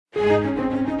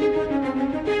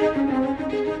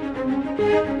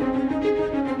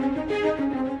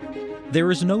There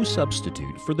is no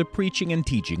substitute for the preaching and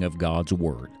teaching of God's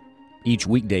Word. Each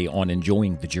weekday on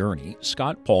Enjoying the Journey,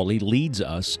 Scott Pauley leads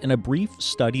us in a brief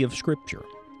study of Scripture.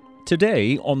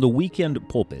 Today, on the Weekend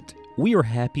Pulpit, we are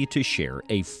happy to share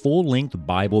a full-length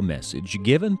Bible message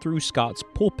given through Scott's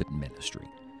Pulpit ministry.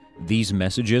 These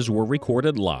messages were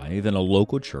recorded live in a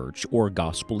local church or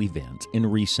gospel event in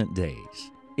recent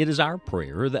days. It is our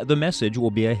prayer that the message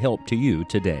will be a help to you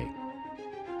today.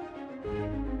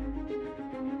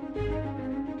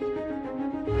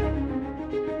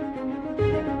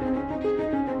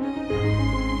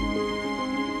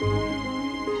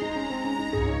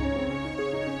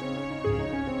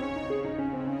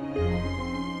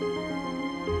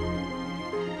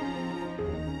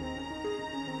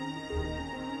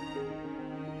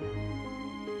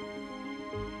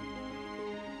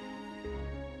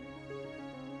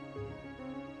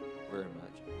 Very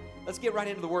much. Let's get right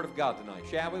into the Word of God tonight,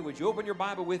 shall we? Would you open your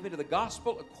Bible with me to the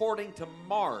Gospel according to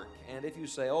Mark? And if you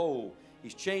say, oh,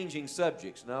 he's changing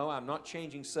subjects. No, I'm not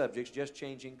changing subjects, just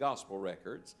changing Gospel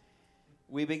records.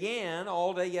 We began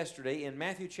all day yesterday in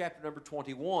Matthew chapter number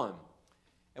 21.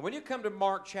 And when you come to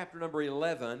Mark chapter number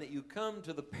 11, you come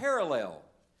to the parallel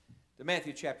to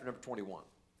Matthew chapter number 21.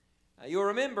 You'll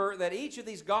remember that each of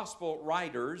these gospel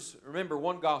writers, remember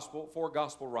one gospel, four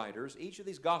gospel writers, each of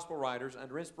these gospel writers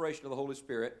under inspiration of the Holy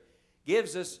Spirit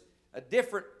gives us a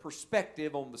different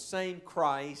perspective on the same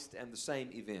Christ and the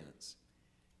same events.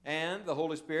 And the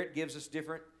Holy Spirit gives us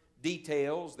different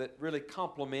details that really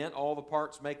complement. All the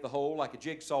parts make the whole, like a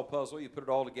jigsaw puzzle. You put it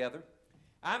all together.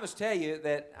 I must tell you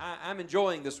that I'm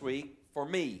enjoying this week, for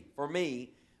me,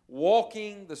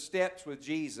 walking the steps with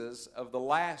Jesus of the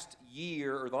last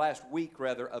year, or the last week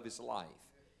rather, of his life.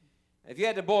 If you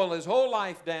had to boil his whole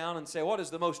life down and say, what is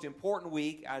the most important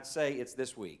week, I'd say it's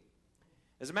this week.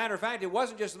 As a matter of fact, it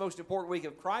wasn't just the most important week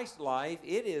of Christ's life,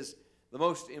 it is the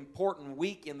most important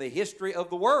week in the history of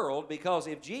the world, because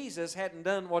if Jesus hadn't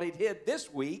done what he did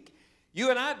this week, you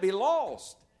and I'd be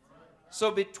lost.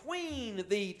 So between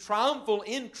the triumphal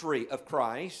entry of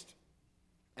Christ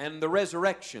and the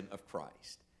resurrection of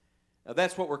Christ, now,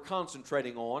 that's what we're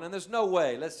concentrating on, and there's no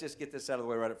way, let's just get this out of the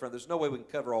way right up front, there's no way we can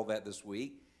cover all that this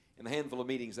week in the handful of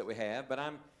meetings that we have, but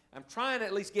I'm trying to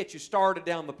at least get you started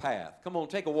down the path. Come on,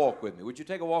 take a walk with me. Would you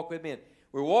take a walk with me? And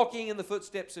we're walking in the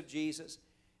footsteps of Jesus,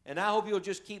 and I hope you'll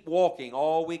just keep walking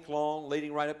all week long,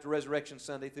 leading right up to Resurrection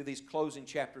Sunday through these closing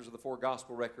chapters of the four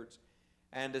gospel records,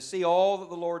 and to see all that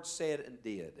the Lord said and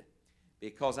did,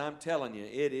 because I'm telling you,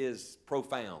 it is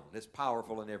profound. It's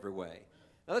powerful in every way.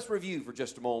 Now let's review for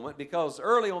just a moment, because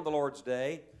early on the Lord's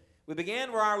Day, we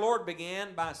began where our Lord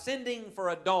began, by sending for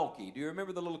a donkey. Do you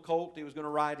remember the little colt he was going to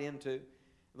ride into?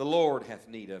 The Lord hath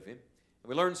need of him. And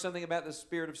we learned something about the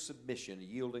spirit of submission,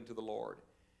 yielding to the Lord.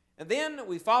 And then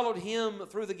we followed him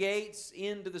through the gates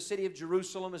into the city of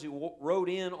Jerusalem as he rode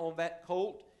in on that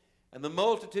colt. And the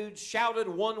multitude shouted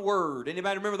one word.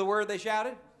 Anybody remember the word they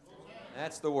shouted? Hosanna.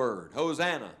 That's the word,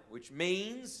 Hosanna, which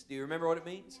means, do you remember what it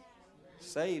means?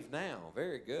 Save now.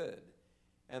 Very good.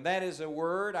 And that is a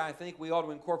word I think we ought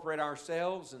to incorporate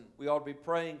ourselves, and we ought to be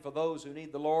praying for those who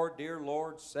need the Lord. Dear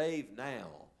Lord, save now.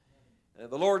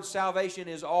 The Lord's salvation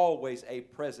is always a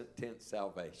present tense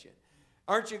salvation.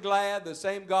 Aren't you glad the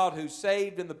same God who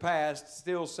saved in the past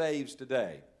still saves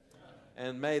today?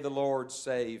 And may the Lord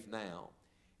save now.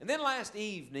 And then last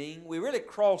evening, we really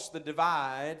crossed the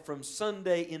divide from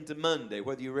Sunday into Monday,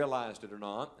 whether you realized it or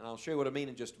not. And I'll show you what I mean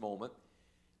in just a moment.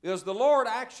 Because the Lord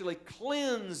actually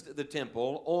cleansed the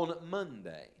temple on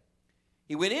Monday.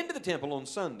 He went into the temple on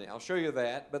Sunday. I'll show you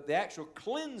that. But the actual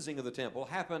cleansing of the temple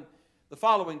happened the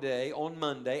following day on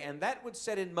Monday. And that would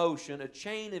set in motion a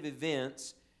chain of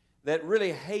events that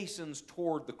really hastens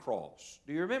toward the cross.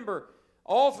 Do you remember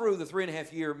all through the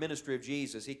 3.5-year ministry of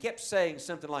Jesus, he kept saying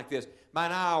something like this,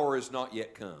 mine hour is not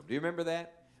yet come. Do you remember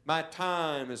that? My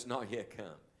time is not yet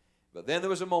come. But then there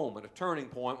was a moment, a turning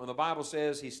point, when the Bible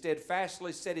says he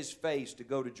steadfastly set his face to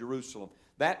go to Jerusalem.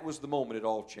 That was the moment it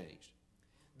all changed.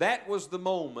 That was the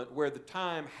moment where the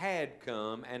time had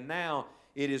come, and now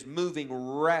it is moving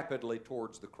rapidly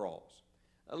towards the cross.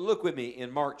 Look with me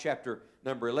in Mark chapter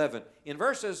number 11. In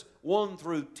verses 1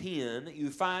 through 10, you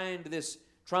find this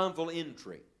triumphal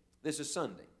entry. This is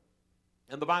Sunday.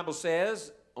 And the Bible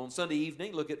says, on Sunday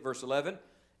evening, look at verse 11,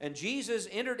 and Jesus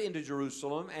entered into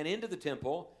Jerusalem and into the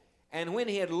temple, and when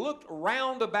he had looked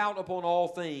round about upon all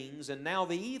things, and now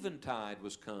the eventide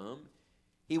was come,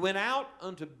 he went out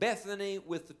unto Bethany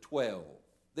with the 12.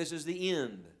 This is the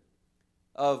end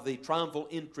of the triumphal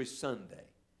entry Sunday.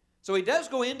 So he does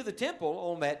go into the temple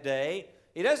on that day.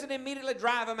 He doesn't immediately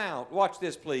drive them out. Watch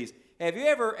this, please. Have you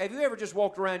ever just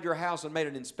walked around your house and made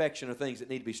an inspection of things that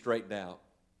need to be straightened out?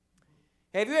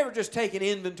 Have you ever just taken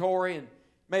inventory and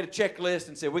made a checklist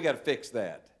and said, we got to fix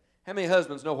that? How many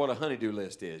husbands know what a honey-do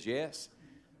list is? Yes?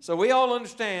 So we all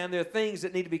understand there are things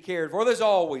that need to be cared for. There's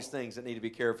always things that need to be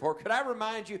cared for. Could I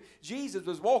remind you, Jesus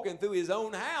was walking through his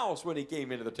own house when he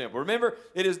came into the temple. Remember,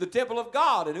 it is the temple of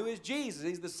God. And who is Jesus?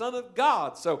 He's the Son of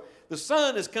God. So the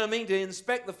Son is coming to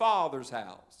inspect the Father's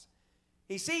house.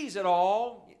 He sees it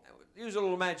all. Use a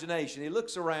little imagination. He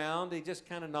looks around. He just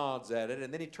kind of nods at it.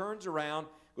 And then he turns around,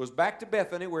 goes back to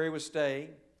Bethany where he was staying.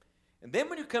 And then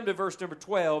when you come to verse number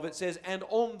 12, it says, and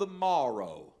on the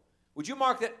morrow. Would you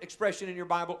mark that expression in your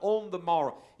Bible, on the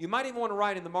morrow? You might even want to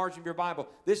write in the margin of your Bible,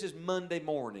 this is Monday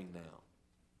morning now.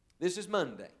 This is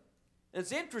Monday. And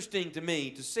it's interesting to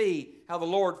me to see how the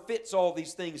Lord fits all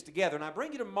these things together. And I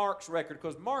bring you to Mark's record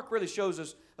because Mark really shows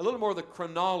us a little more of the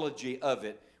chronology of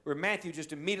it, where Matthew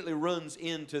just immediately runs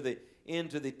into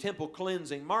the temple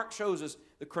cleansing. Mark shows us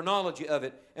the chronology of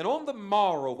it. And on the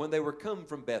morrow, when they were come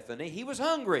from Bethany, he was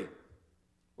hungry.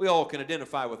 We all can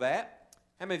identify with that.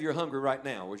 How many of you are hungry right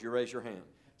now? Would you raise your hand?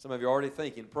 Some of you are already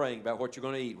thinking, praying about what you're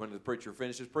going to eat when the preacher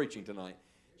finishes preaching tonight.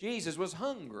 Jesus was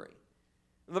hungry.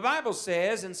 And the Bible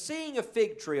says, and seeing a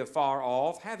fig tree afar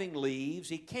off, having leaves,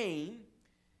 he came,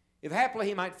 if haply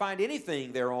he might find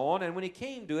anything thereon. And when he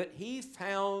came to it, he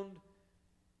found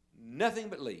nothing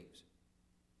but leaves.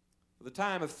 For the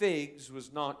time of figs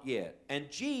was not yet. And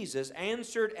Jesus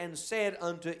answered and said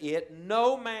unto it,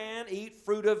 no man eat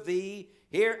fruit of thee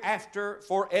hereafter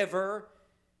forever.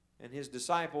 And his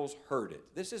disciples heard it.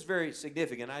 This is very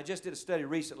significant. I just did a study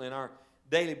recently in our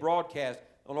daily broadcast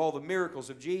on all the miracles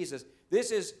of Jesus.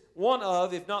 This is one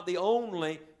of, if not the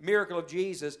only, miracle of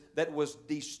Jesus that was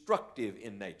destructive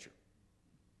in nature.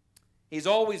 He's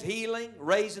always healing,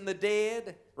 raising the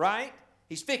dead, right?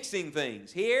 He's fixing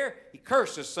things. Here, he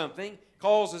curses something,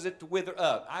 causes it to wither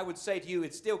up. I would say to you,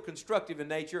 it's still constructive in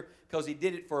nature because he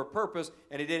did it for a purpose,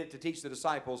 and he did it to teach the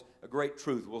disciples a great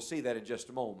truth. We'll see that in just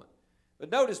a moment. But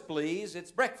notice, please,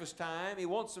 it's breakfast time. He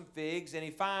wants some figs, and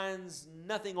he finds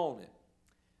nothing on it.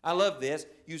 I love this.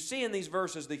 You see in these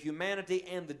verses the humanity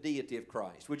and the deity of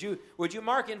Christ. Would you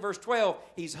mark in verse 12,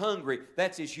 he's hungry.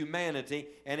 That's his humanity.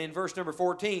 And in verse number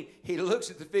 14, he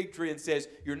looks at the fig tree and says,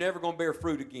 you're never going to bear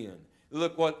fruit again.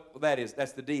 Look what that is.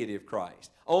 That's the deity of Christ.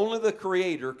 Only the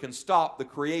Creator can stop the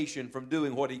creation from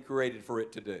doing what he created for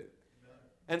it to do.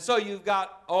 And so you've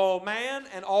got all man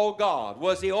and all God.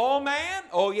 Was he all man?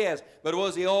 Oh, yes. But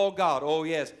was he all God? Oh,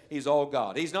 yes, he's all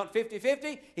God. He's not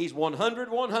 50-50. He's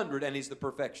 100-100, and he's the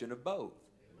perfection of both.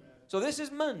 Amen. So this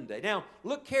is Monday. Now,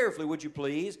 look carefully, would you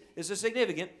please? This is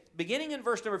significant. Beginning in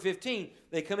verse number 15,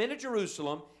 they come into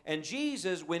Jerusalem, and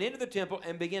Jesus went into the temple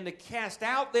and began to cast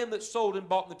out them that sold and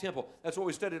bought in the temple. That's what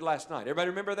we studied last night.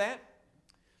 Everybody remember that?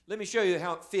 Let me show you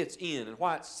how it fits in and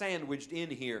why it's sandwiched in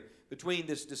here between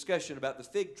this discussion about the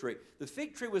fig tree. The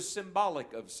fig tree was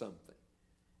symbolic of something.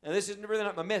 Now, this is really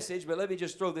not my message, but let me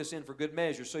just throw this in for good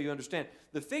measure so you understand.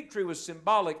 The fig tree was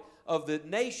symbolic of the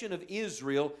nation of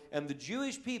Israel and the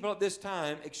Jewish people at this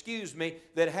time,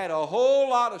 that had a whole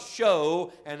lot of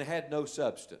show and had no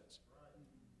substance.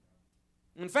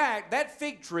 In fact, that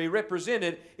fig tree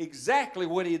represented exactly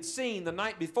what he had seen the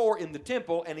night before in the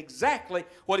temple and exactly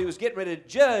what he was getting ready to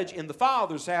judge in the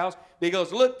Father's house.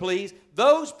 Because look, please,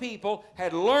 those people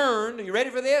had learned, are you ready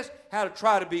for this? How to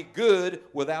try to be good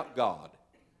without God.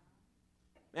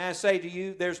 May I say to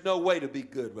you, there's no way to be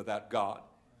good without God.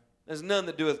 There's none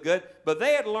that doeth good. But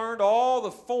they had learned all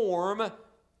the form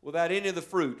without any of the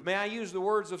fruit. May I use the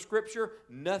words of Scripture?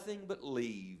 Nothing but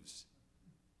leaves.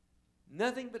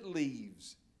 Nothing but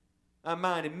leaves. My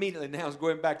mind immediately now is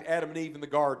going back to Adam and Eve in the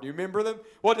garden. Do you remember them?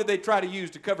 What did they try to use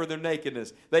to cover their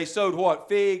nakedness? They sewed what?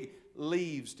 Fig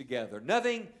leaves together.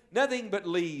 Nothing but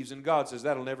leaves. And God says,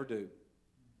 that'll never do.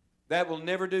 That will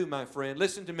never do, my friend.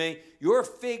 Listen to me. Your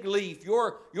fig leaf,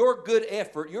 your good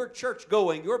effort, your church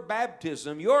going, your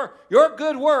baptism, your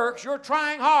good works, your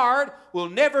trying hard will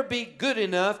never be good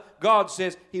enough. God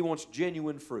says He wants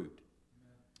genuine fruit.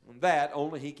 And that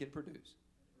only He can produce.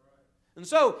 And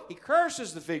so he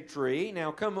curses the fig tree.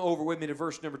 Now come over with me to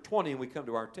verse number 20 and we come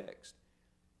to our text.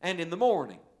 And in the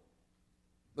morning.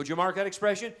 Would you mark that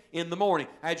expression? In the morning.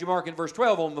 I had you mark in verse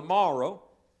 12 on the morrow.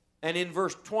 And in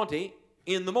verse 20,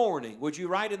 in the morning. Would you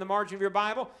write in the margin of your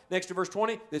Bible? Next to verse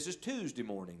 20, this is Tuesday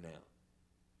morning now.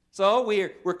 So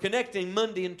we're connecting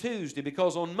Monday and Tuesday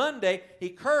because on Monday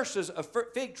he curses a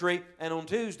fig tree and on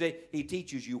Tuesday he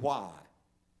teaches you why.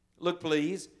 Look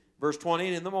please. Verse 20,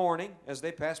 and in the morning, as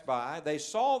they passed by, they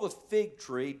saw the fig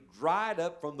tree dried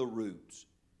up from the roots.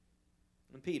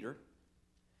 And Peter,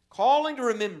 calling to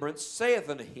remembrance, saith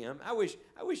unto him, I wish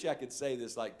I could say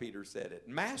this like Peter said it,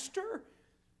 Master,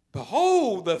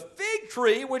 behold, the fig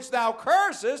tree which thou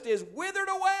cursest is withered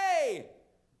away.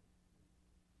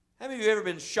 How many of you ever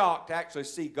been shocked to actually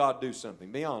see God do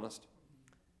something? Be honest.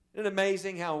 Isn't it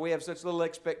amazing how we have such little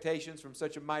expectations from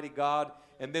such a mighty God,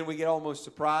 and then we get almost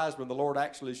surprised when the Lord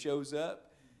actually shows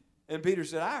up? And Peter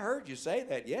said, I heard you say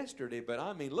that yesterday, but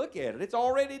I mean, look at it. It's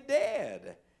already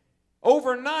dead.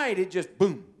 Overnight, it just,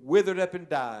 boom, withered up and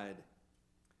died.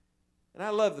 And I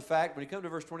love the fact, when you come to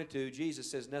verse 22, Jesus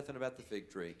says nothing about the fig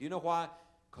tree. Do you know why?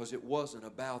 Because it wasn't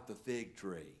about the fig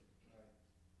tree.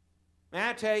 May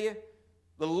I tell you,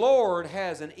 the Lord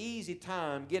has an easy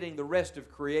time getting the rest of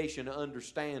creation to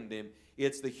understand Him.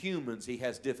 It's the humans He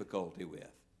has difficulty with.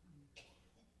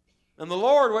 And the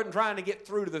Lord wasn't trying to get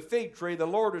through to the fig tree. The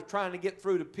Lord was trying to get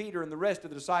through to Peter and the rest of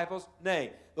the disciples.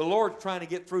 Nay, the Lord's trying to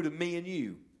get through to me and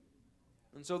you.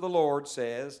 And so the Lord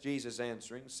says, Jesus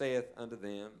answering, saith unto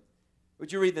them,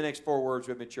 would you read the next 4 words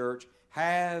with me, church?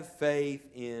 Have faith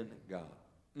in God.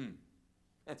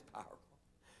 That's powerful.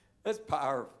 That's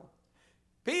powerful.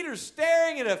 Peter's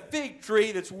staring at a fig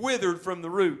tree that's withered from the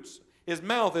roots. His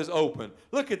mouth is open.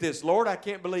 Look at this, Lord, I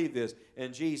can't believe this.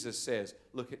 And Jesus says,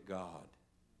 look at God.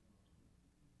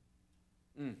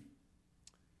 And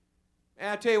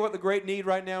I tell you what the great need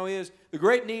right now is. The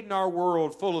great need in our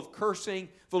world, full of cursing,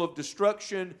 full of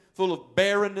destruction, full of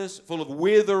barrenness, full of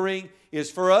withering,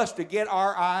 is for us to get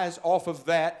our eyes off of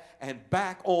that and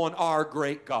back on our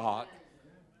great God.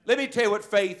 Let me tell you what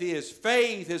faith is.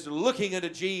 Faith is looking unto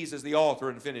Jesus, the author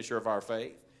and finisher of our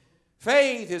faith.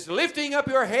 Faith is lifting up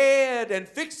your head and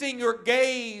fixing your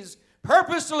gaze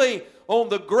purposely on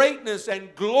the greatness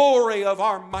and glory of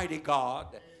our mighty God.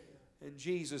 And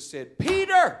Jesus said,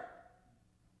 Peter,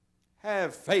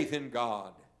 have faith in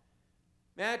God.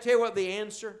 May I tell you what the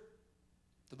answer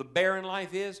to the barren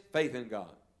life is? Faith in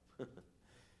God.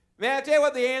 May I tell you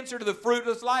what the answer to the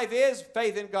fruitless life is?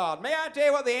 Faith in God. May I tell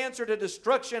you what the answer to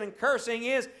destruction and cursing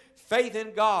is? Faith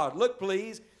in God. Look,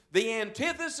 please. The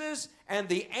antithesis and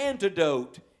the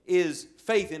antidote is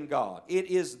faith in God. It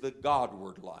is the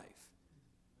Godward life.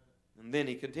 And then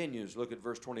he continues. Look at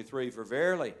verse 23. For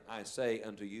verily I say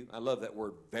unto you. I love that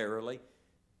word, verily.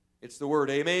 It's the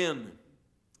word amen.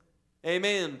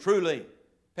 Amen, truly.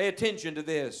 Pay attention to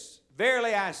this.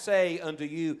 Verily I say unto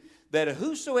you, that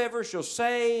whosoever shall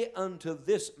say unto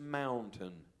this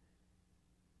mountain,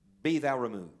 be thou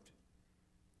removed,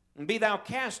 and be thou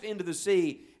cast into the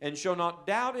sea, and shall not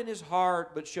doubt in his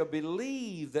heart, but shall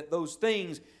believe that those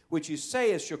things which he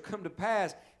saith shall come to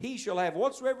pass, he shall have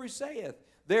whatsoever he saith.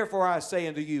 Therefore I say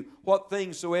unto you, what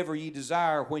things soever ye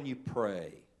desire when you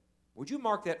pray. Would you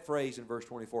mark that phrase in verse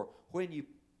 24? When you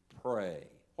pray.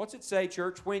 What's it say,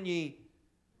 church? When ye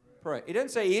pray. It doesn't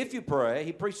say if you pray.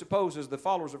 He presupposes the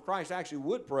followers of Christ actually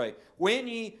would pray. When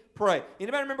ye pray.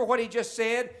 Anybody remember what he just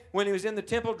said when he was in the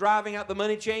temple driving out the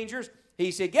money changers?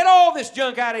 He said, get all this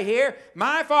junk out of here.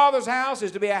 My Father's house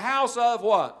is to be a house of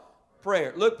what?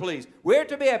 Prayer. Look, please. We're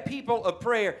to be a people of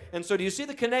prayer. And so do you see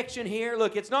the connection here?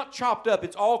 Look, it's not chopped up.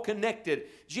 It's all connected.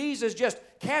 Jesus just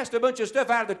cast a bunch of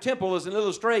stuff out of the temple as an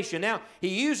illustration. Now, he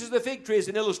uses the fig tree as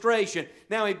an illustration.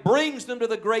 Now, he brings them to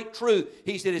the great truth.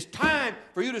 He said, it's time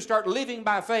for you to start living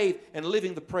by faith and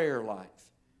living the prayer life.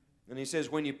 And he says,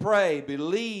 when you pray,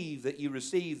 believe that you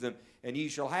receive them, and ye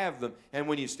shall have them. And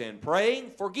when you stand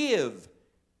praying, forgive.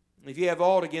 If you have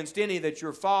aught against any, that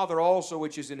your Father also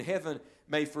which is in heaven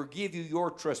may forgive you your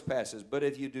trespasses. But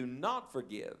if you do not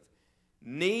forgive,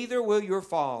 neither will your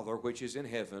Father which is in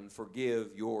heaven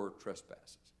forgive your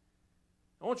trespasses.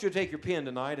 I want you to take your pen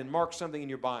tonight and mark something in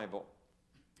your Bible.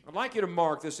 I'd like you to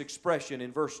mark this expression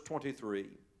in verse 23.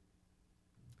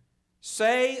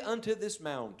 Say unto this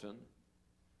mountain,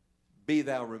 be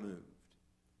thou removed.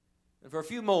 And for a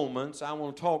few moments, I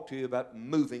want to talk to you about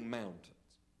moving mountains.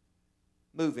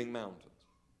 Moving mountains.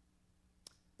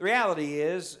 The reality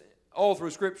is, all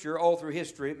through Scripture, all through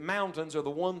history, mountains are the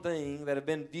one thing that have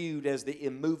been viewed as the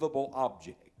immovable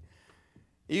object.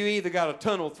 You either got to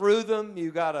tunnel through them,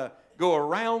 you got to go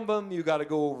around them, you got to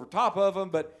go over top of them,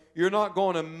 but you're not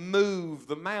going to move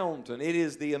the mountain. It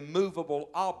is the immovable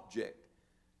object.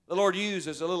 The Lord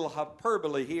uses a little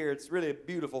hyperbole here. It's really a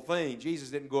beautiful thing. Jesus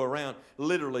didn't go around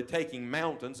literally taking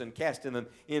mountains and casting them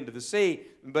into the sea,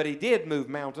 but he did move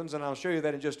mountains, and I'll show you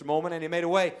that in just a moment, and he made a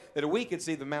way that we could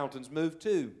see the mountains move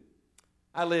too.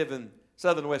 I live in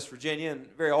southern West Virginia, and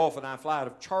very often I fly out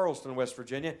of Charleston, West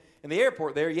Virginia, and the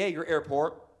airport there, Yeager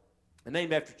Airport,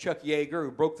 named after Chuck Yeager,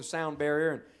 who broke the sound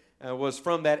barrier and was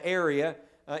from that area,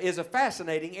 is a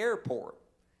fascinating airport.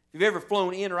 If you've ever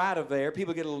flown in or out of there,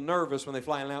 people get a little nervous when they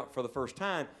fly out for the first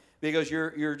time because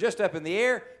you're just up in the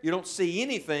air, you don't see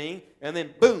anything, and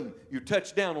then boom, you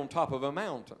touch down on top of a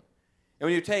mountain. And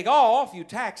when you take off, you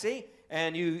taxi,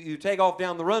 and you take off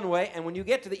down the runway, and when you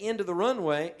get to the end of the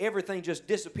runway, everything just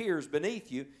disappears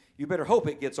beneath you. You better hope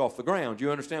it gets off the ground.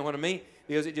 You understand what I mean?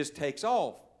 Because it just takes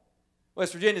off.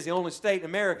 West Virginia is the only state in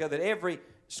America that every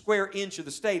square inch of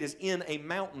the state is in a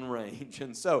mountain range.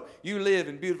 And so you live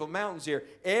in beautiful mountains here.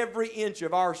 Every inch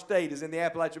of our state is in the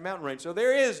Appalachian Mountain Range. So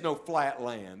there is no flat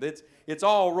land. It's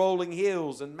all rolling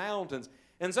hills and mountains.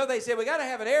 And so they said, we got to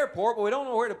have an airport, but we don't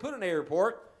know where to put an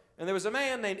airport. And there was a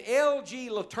man named L.G.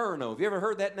 Letourneau. Have you ever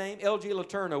heard that name? L.G.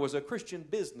 Letourneau was a Christian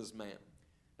businessman.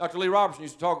 Dr. Lee Robertson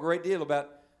used to talk a great deal about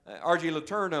R.G.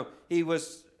 Letourneau. He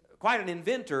was quite an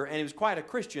inventor, and he was quite a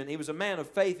Christian. He was a man of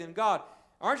faith in God.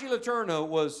 R.G. Letourneau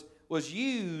was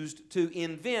used to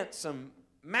invent some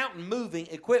mountain-moving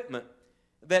equipment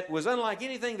that was unlike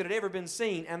anything that had ever been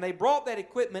seen. And they brought that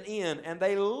equipment in, and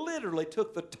they literally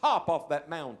took the top off that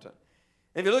mountain.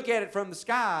 And if you look at it from the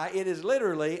sky, it is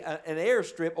literally an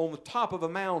airstrip on the top of a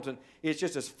mountain. It's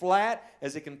just as flat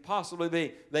as it can possibly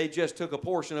be. They just took a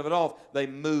portion of it off. They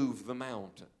moved the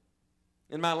mountain.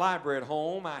 In my library at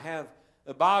home, I have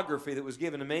a biography that was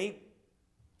given to me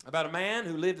about a man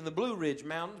who lived in the Blue Ridge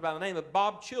Mountains by the name of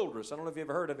Bob Childress. I don't know if you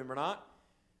ever heard of him or not.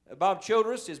 Bob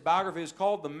Childress, his biography is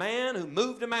called The Man Who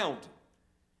Moved a Mountain.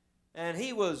 And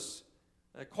he was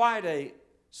quite a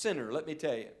sinner, let me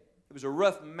tell you. He was a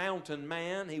rough mountain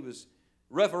man. He was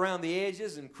rough around the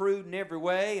edges and crude in every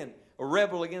way and a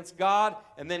rebel against God.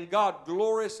 And then God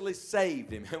gloriously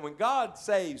saved him. And when God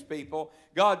saves people,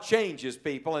 God changes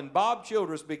people. And Bob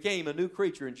Childress became a new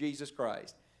creature in Jesus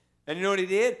Christ. And you know what he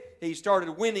did? He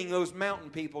started winning those mountain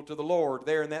people to the Lord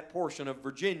there in that portion of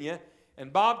Virginia.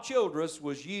 And Bob Childress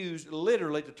was used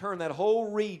literally to turn that whole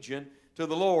region to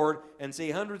the Lord and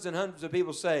see hundreds and hundreds of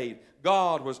people saved.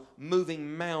 God was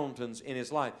moving mountains in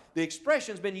his life. The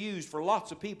expression's been used for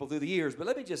lots of people through the years, but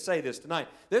let me just say this tonight.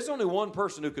 There's only one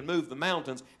person who can move the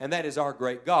mountains, and that is our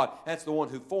great God. That's the one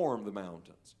who formed the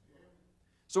mountains.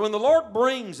 So when the Lord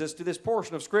brings us to this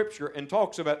portion of Scripture and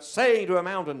talks about saying to a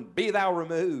mountain, be thou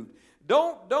removed,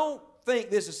 don't think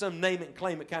this is some name it and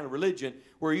claim it kind of religion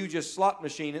where you just slot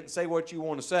machine it and say what you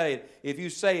want to say. If you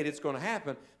say it, it's going to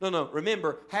happen. No.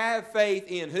 Remember, have faith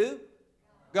in who?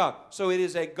 God. So it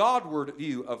is a Godward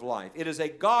view of life. It is a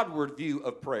Godward view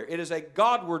of prayer. It is a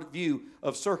Godward view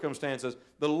of circumstances.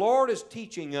 The Lord is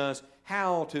teaching us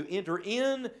how to enter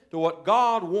into what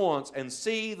God wants and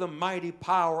see the mighty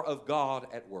power of God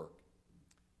at work.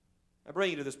 I bring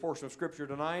you to this portion of Scripture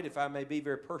tonight, if I may be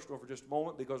very personal for just a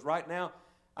moment, because right now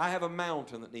I have a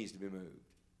mountain that needs to be moved.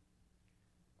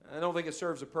 I don't think it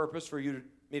serves a purpose for me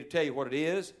to tell you what it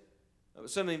is. It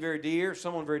was something very dear,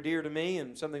 someone very dear to me,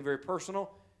 and something very personal,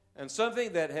 and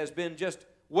something that has been just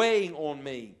weighing on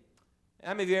me.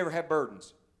 How many of you ever had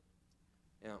burdens?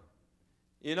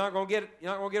 You're not going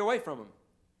to get away from them.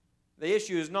 The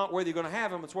issue is not whether you're going to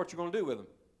have them, it's what you're going to do with them.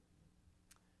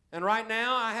 And right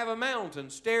now, I have a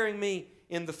mountain staring me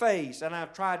in the face, and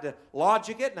I've tried to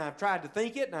logic it, and I've tried to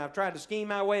think it, and I've tried to scheme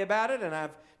my way about it, and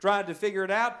I've tried to figure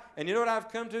it out, and you know what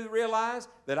I've come to realize?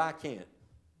 That I can't.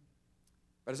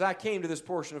 But as I came to this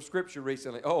portion of Scripture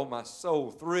recently, oh, my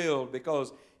soul thrilled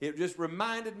because it just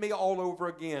reminded me all over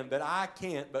again that I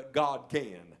can't, but God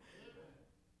can.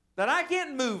 That I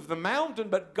can't move the mountain,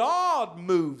 but God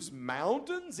moves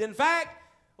mountains. In fact,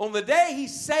 on the day He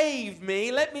saved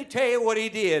me, let me tell you what He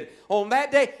did. On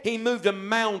that day, He moved a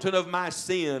mountain of my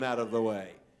sin out of the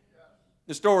way.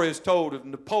 The story is told of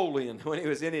Napoleon when he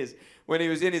was in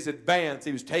his advance.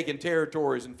 He was taking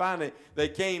territories, and finally they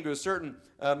came to a certain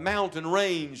mountain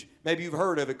range. Maybe you've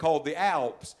heard of it, called the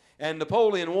Alps. And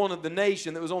Napoleon wanted the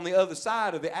nation that was on the other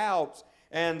side of the Alps.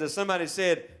 And somebody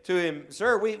said to him,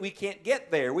 "Sir, we can't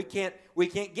get there. We can't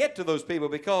get to those people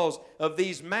because of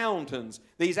these mountains.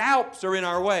 These Alps are in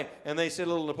our way." And they said,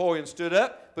 little Napoleon stood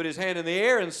up, put his hand in the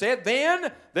air, and said,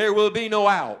 "Then there will be no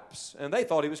Alps." And they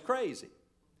thought he was crazy.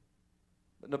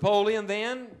 But Napoleon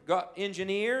then got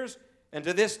engineers, and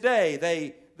to this day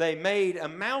they made a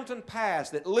mountain pass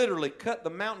that literally cut the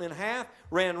mountain in half,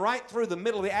 ran right through the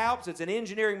middle of the Alps. It's an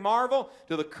engineering marvel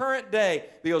to the current day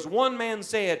because one man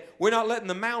said, "We're not letting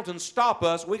the mountains stop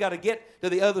us. We got to get to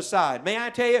the other side." May I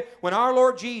tell you, when our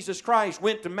Lord Jesus Christ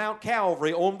went to Mount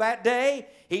Calvary on that day,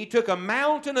 He took a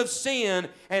mountain of sin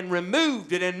and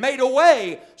removed it and made a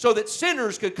way so that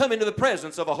sinners could come into the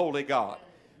presence of a holy God.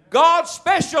 God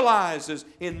specializes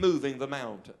in moving the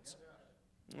mountains.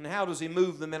 And how does He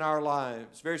move them in our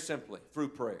lives? Very simply, through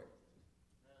prayer.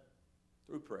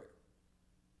 Through prayer.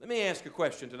 Let me ask a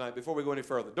question tonight before we go any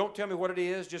further. Don't tell me what it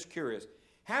is, just curious.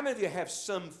 How many of you have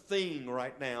something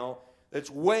right now that's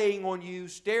weighing on you,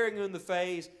 staring you in the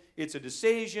face? it's a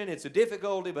decision, it's a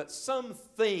difficulty, but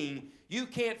something, you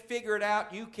can't figure it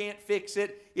out, you can't fix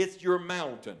it, it's your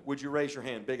mountain. Would you raise your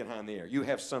hand big and high in the air? You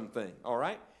have something, all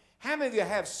right? How many of you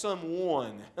have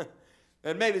someone,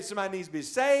 and maybe somebody needs to be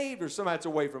saved, or somebody that's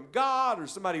away from God, or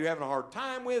somebody you're having a hard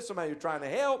time with, somebody you're trying to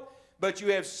help, but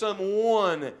you have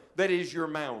someone that is your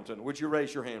mountain? Would you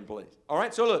raise your hand, please? All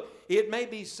right, so look, it may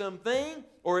be something,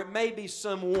 or it may be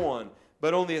someone,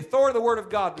 but on the authority of the Word of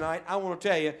God tonight, I want to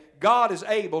tell you, God is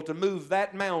able to move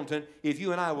that mountain if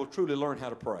you and I will truly learn how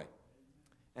to pray.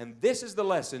 And this is the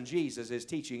lesson Jesus is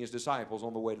teaching His disciples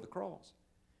on the way to the cross.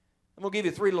 I'm going to give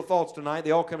you 3 little thoughts tonight. They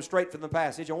all come straight from the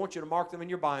passage. I want you to mark them in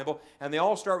your Bible, and they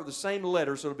all start with the same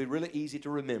letter, so it'll be really easy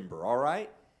to remember, all right?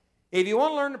 If you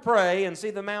want to learn to pray and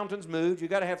see the mountains moved,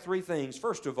 you've got to have 3 things.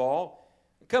 First of all,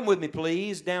 come with me,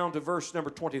 please, down to verse number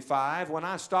 25. When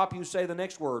I stop, you say the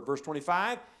next word. Verse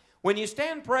 25. When you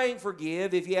stand praying,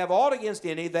 forgive if you have aught against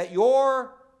any, that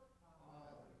your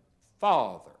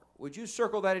Father. Would you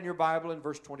circle that in your Bible in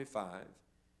verse 25?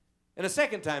 And a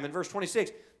second time in verse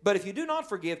 26. But if you do not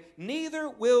forgive, neither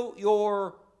will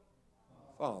your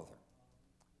Father.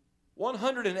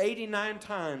 189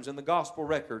 times in the gospel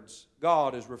records,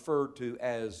 God is referred to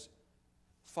as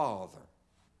Father.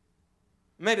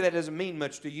 Maybe that doesn't mean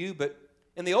much to you, but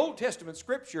in the Old Testament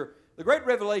Scripture, the great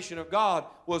revelation of God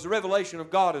was the revelation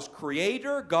of God as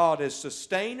Creator, God as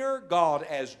Sustainer, God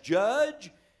as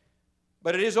Judge.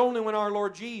 But it is only when our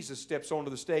Lord Jesus steps onto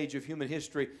the stage of human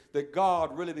history that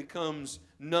God really becomes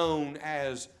known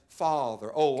as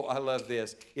Father. Oh, I love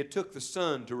this. It took the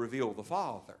Son to reveal the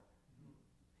Father.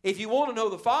 If you want to know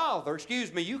the Father,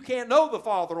 you can't know the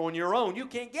Father on your own. You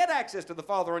can't get access to the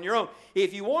Father on your own.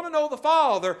 If you want to know the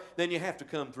Father, then you have to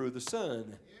come through the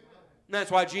Son. And that's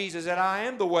why Jesus said, I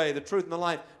am the way, the truth, and the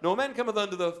life. No man cometh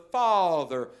unto the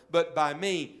Father but by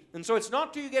me. And so it's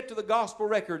not till you get to the gospel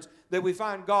records that we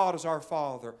find God as our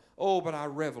Father. Oh, but I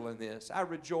revel in this. I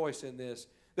rejoice in this.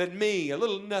 That me, a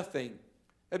little nothing,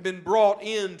 had been brought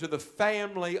into the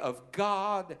family of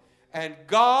God. And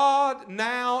God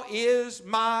now is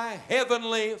my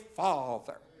heavenly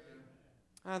Father.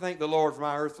 I thank the Lord for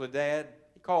my earthly dad.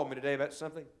 He called me today about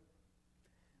something.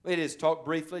 We just talked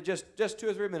briefly, just 2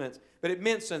 or 3 minutes. But it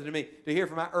meant something to me to hear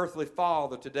from my earthly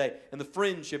father today and the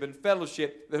friendship and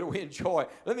fellowship that we enjoy.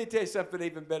 Let me tell you something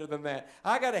even better than that.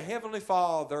 I got a heavenly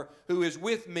Father who is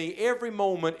with me every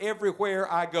moment,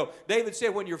 everywhere I go. David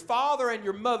said, when your father and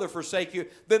your mother forsake you,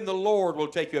 then the Lord will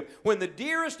take you up. When the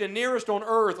dearest and nearest on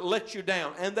earth let you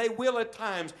down, and they will at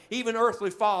times, even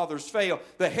earthly fathers fail,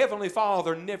 the heavenly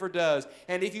Father never does.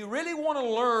 And if you really want to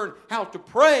learn how to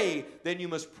pray, then you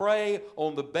must pray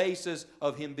on the basis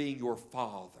of Him being your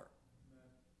Father.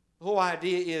 The whole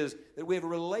idea is that we have a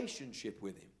relationship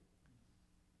with Him.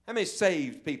 How many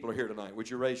saved people are here tonight? Would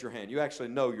you raise your hand? You actually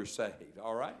know you're saved,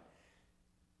 all right?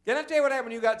 Can I tell you what happened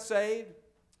when you got saved?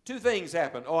 2 things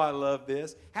happened. Oh, I love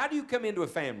this. How do you come into a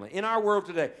family? In our world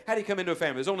today, how do you come into a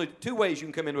family? There's only 2 ways you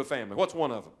can come into a family. What's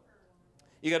one of them?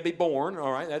 You got to be born,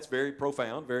 all right? That's very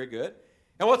profound, very good.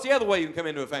 And what's the other way you can come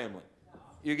into a family?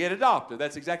 You get adopted.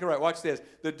 That's exactly right. Watch this.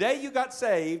 The day you got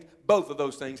saved, both of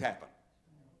those things happened.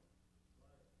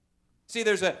 See,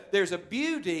 there's a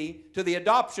beauty to the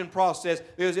adoption process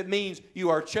because it means you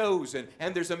are chosen.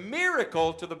 And there's a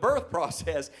miracle to the birth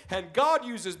process. And God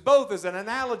uses both as an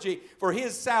analogy for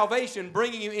His salvation,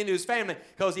 bringing you into His family,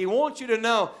 because He wants you to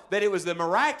know that it was the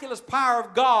miraculous power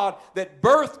of God that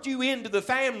birthed you into the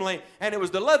family, and it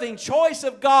was the loving choice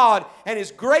of God and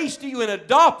His grace to you in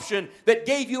adoption that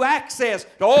gave you access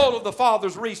to all of the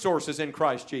Father's resources in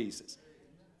Christ Jesus.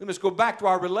 We must go back to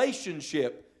our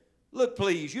relationship. Look,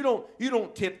 please, you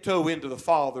don't tiptoe into the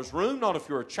Father's room. Not if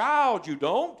you're a child, you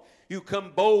don't. You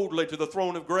come boldly to the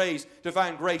throne of grace to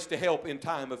find grace to help in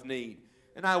time of need.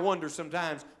 And I wonder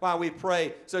sometimes why we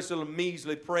pray such little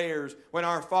measly prayers when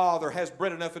our Father has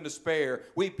bread enough and to spare.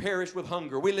 We perish with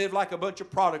hunger. We live like a bunch of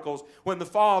prodigals when the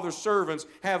Father's servants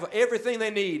have everything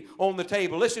they need on the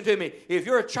table. Listen to me. If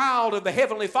you're a child of the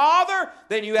Heavenly Father,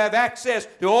 then you have access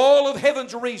to all of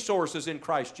heaven's resources in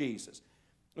Christ Jesus.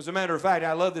 As a matter of fact,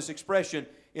 I love this expression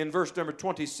in verse number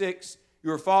 26,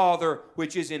 your Father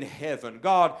which is in heaven.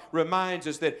 God reminds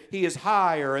us that He is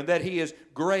higher and that He is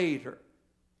greater.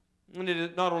 And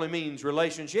it not only means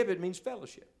relationship, it means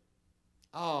fellowship.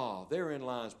 Therein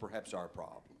lies perhaps our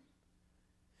problem.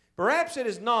 Perhaps it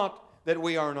is not that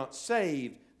we are not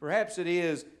saved. Perhaps it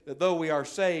is that though we are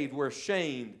saved, we're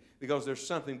ashamed because there's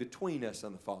something between us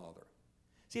and the Father.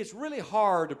 See, it's really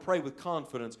hard to pray with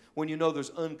confidence when you know there's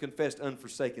unconfessed,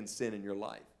 unforsaken sin in your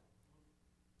life.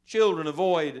 Children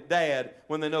avoid dad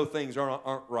when they know things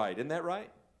aren't right. Isn't that right?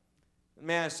 And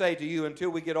may I say to you,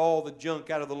 until we get all the junk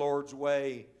out of the Lord's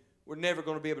way, we're never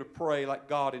going to be able to pray like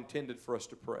God intended for us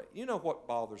to pray. You know what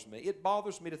bothers me? It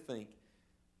bothers me to think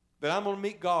that I'm going to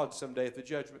meet God someday at the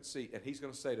judgment seat, and He's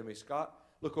going to say to me, Scott,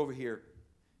 look over here.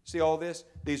 See all this?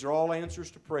 These are all answers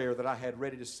to prayer that I had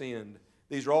ready to send.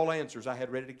 These are all answers I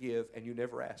had ready to give, and you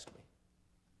never asked me.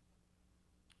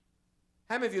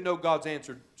 How many of you know God's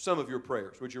answered some of your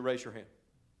prayers? Would you raise your hand?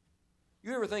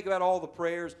 You ever think about all the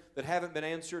prayers that haven't been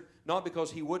answered, not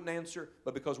because He wouldn't answer,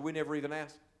 but because we never even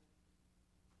asked?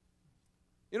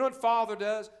 You know what Father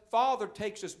does? Father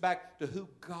takes us back to who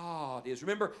God is.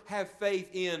 Remember, have faith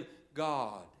in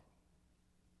God.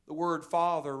 The word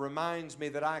Father reminds me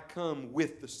that I come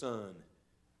with the Son.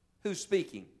 Who's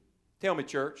speaking? Tell me,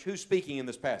 church, who's speaking in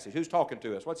this passage? Who's talking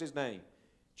to us? What's His name?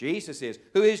 Jesus is.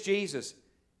 Who is Jesus?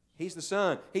 He's the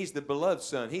Son. He's the beloved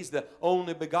Son. He's the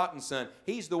only begotten Son.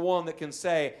 He's the one that can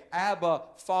say, Abba,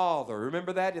 Father.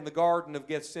 Remember that in the Garden of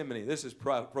Gethsemane? This is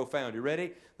profound. You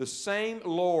ready? The same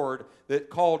Lord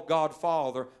that called God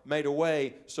Father made a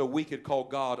way so we could call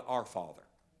God our Father.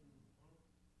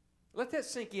 Let that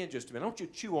sink in just a minute. I want you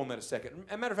to chew on that a second.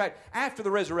 As a matter of fact, after the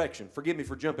resurrection, forgive me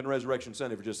for jumping Resurrection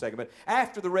Sunday for just a second, but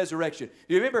after the resurrection,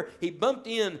 do you remember He bumped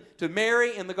into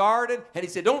Mary in the garden and He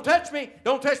said, don't touch me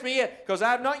yet, because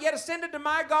I have not yet ascended to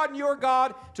my God and your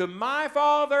God, to my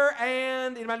Father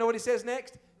and, anybody know what He says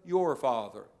next? Your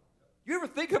Father. You ever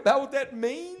think about what that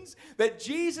means? That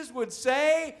Jesus would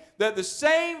say that the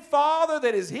same Father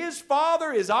that is His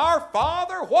Father is our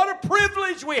Father? What a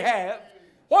privilege we have.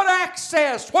 What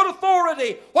access, what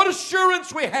authority, what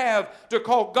assurance we have to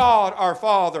call God our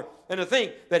Father. And to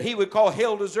think that He would call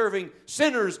hell-deserving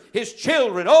sinners His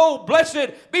children. Oh,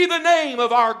 blessed be the name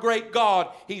of our great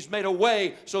God. He's made a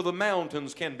way so the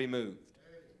mountains can be moved.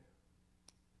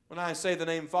 When I say the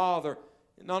name Father,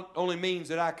 it not only means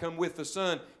that I come with the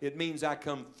Son, it means I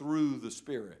come through the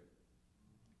Spirit.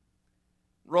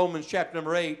 Romans chapter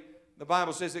number 8. The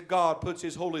Bible says that God puts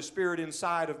His Holy Spirit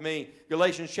inside of me.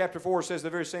 Galatians chapter 4 says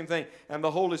the very same thing. And the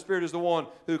Holy Spirit is the one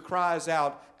who cries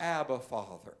out, Abba,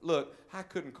 Father. Look, I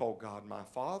couldn't call God my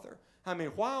Father. I mean,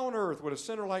 why on earth would a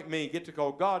sinner like me get to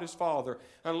call God His Father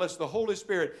unless the Holy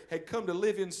Spirit had come to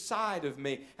live inside of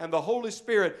me, and the Holy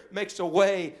Spirit makes a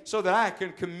way so that I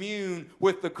can commune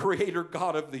with the Creator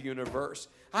God of the universe.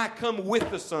 I come with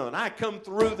the Son. I come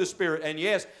through the Spirit. And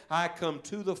yes, I come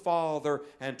to the Father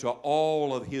and to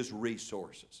all of His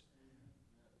resources.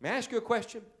 May I ask you a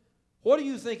question? What do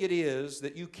you think it is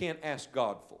that you can't ask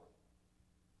God for?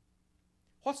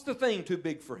 What's the thing too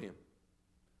big for Him?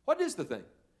 What is the thing?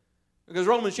 Because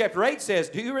Romans chapter 8 says,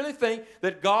 do you really think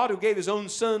that God who gave His own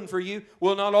Son for you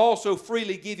will not also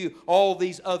freely give you all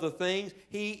these other things?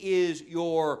 He is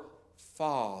your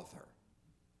Father.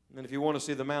 And if you want to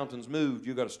see the mountains moved,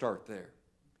 you've got to start there.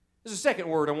 There's a second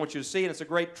word I want you to see, and it's a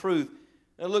great truth.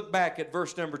 Now look back at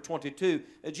verse number 22.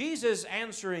 Jesus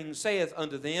answering saith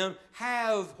unto them,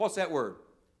 have, what's that word?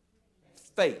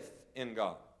 Faith in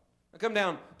God. Now come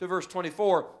down to verse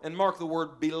 24 and mark the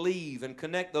word believe and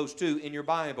connect those two in your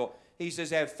Bible. He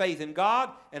says, have faith in God.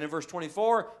 And in verse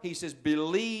 24, he says,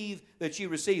 believe that you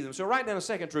receive them. So write down a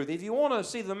second truth. If you want to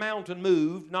see the mountain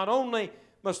moved, not only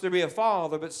must there be a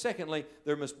Father, but secondly,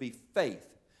 there must be faith.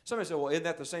 Somebody say, well, isn't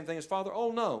that the same thing as Father?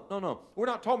 Oh, no. We're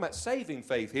not talking about saving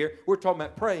faith here. We're talking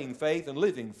about praying faith and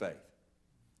living faith.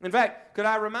 In fact, could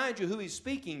I remind you who He's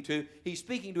speaking to? He's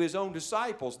speaking to His own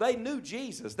disciples. They knew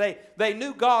Jesus. They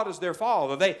knew God as their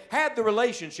Father. They had the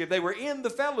relationship. They were in the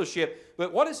fellowship.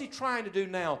 But what is He trying to do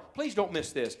now? Please don't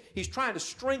miss this. He's trying to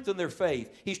strengthen their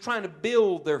faith. He's trying to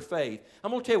build their faith. I'm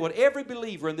going to tell you what every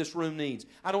believer in this room needs.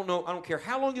 I don't care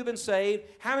how long you've been saved,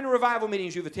 how many revival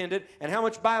meetings you've attended, and how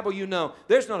much Bible you know.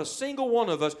 There's not a single one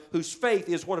of us whose faith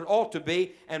is what it ought to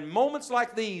be. And moments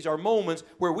like these are moments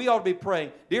where we ought to be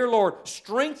praying, dear Lord,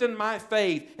 strengthen my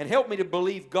faith and help me to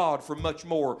believe God for much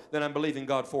more than I'm believing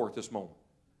God for at this moment.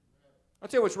 I'll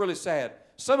tell you what's really sad.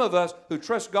 Some of us who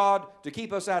trust God to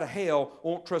keep us out of hell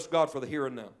won't trust God for the here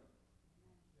and now.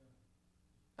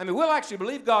 I mean, we'll actually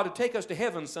believe God to take us to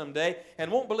heaven someday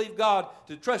and won't believe God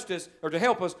to trust us or to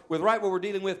help us with right what we're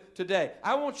dealing with today.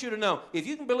 I want you to know, if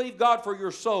you can believe God for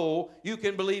your soul, you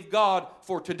can believe God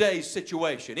for today's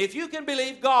situation. If you can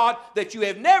believe God that you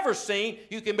have never seen,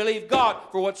 you can believe God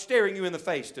for what's staring you in the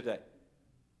face today.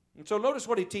 And so notice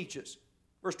what He teaches.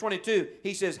 Verse 22,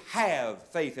 he says, have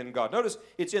faith in God. Notice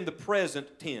it's in the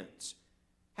present tense.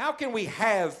 How can we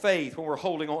have faith when we're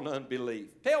holding on to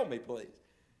unbelief? Tell me, please.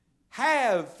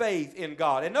 Have faith in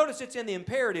God. And notice it's in the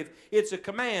imperative. It's a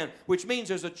command, which means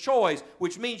there's a choice,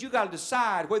 which means you've got to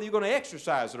decide whether you're going to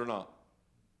exercise it or not.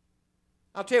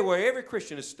 I'll tell you where every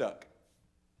Christian is stuck.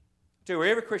 I'll tell you where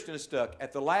every Christian is stuck.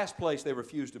 At the last place, they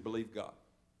refuse to believe God.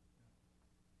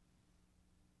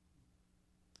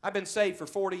 I've been saved for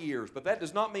 40 years, but that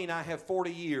does not mean I have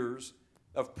 40 years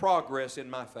of progress in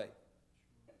my faith.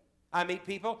 I meet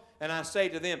people and I say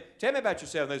to them, tell me about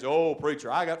yourself. And they say, oh, preacher,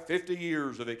 I got 50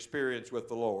 years of experience with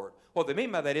the Lord. What they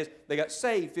mean by that is they got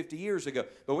saved 50 years ago.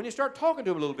 But when you start talking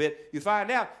to them a little bit, you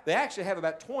find out they actually have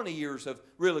about 20 years of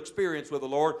real experience with the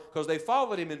Lord because they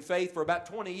followed Him in faith for about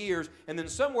 20 years. And then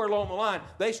somewhere along the line,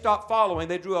 they stopped following.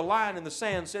 They drew a line in the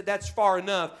sand, said that's far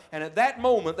enough. And at that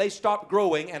moment, they stopped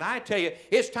growing. And I tell you,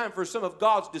 it's time for some of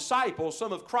God's disciples,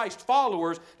 some of Christ's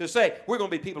followers to say, we're going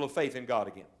to be people of faith in God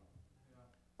again.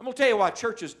 I'm going to tell you why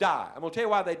churches die. I'm going to tell you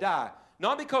why they die.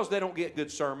 Not because they don't get good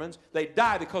sermons. They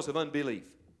die because of unbelief.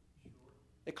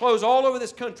 They close all over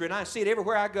this country, and I see it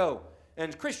everywhere I go.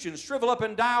 And Christians shrivel up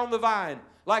and die on the vine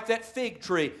like that fig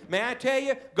tree. May I tell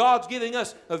you, God's giving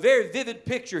us a very vivid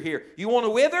picture here. You want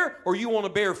to wither or you want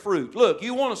to bear fruit? Look,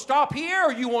 you want to stop here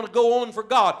or you want to go on for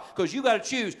God? Because you got to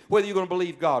choose whether you're going to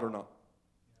believe God or not.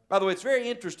 By the way, it's very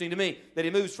interesting to me that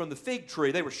he moves from the fig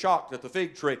tree. They were shocked at the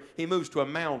fig tree. He moves to a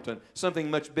mountain,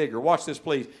 something much bigger. Watch this,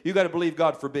 please. You've got to believe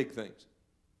God for big things.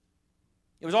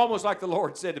 It was almost like the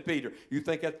Lord said to Peter, you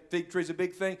think that fig tree's a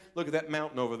big thing? Look at that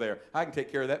mountain over there. I can take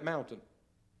care of that mountain.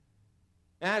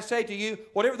 And I say to you,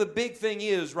 whatever the big thing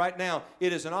is right now,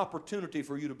 it is an opportunity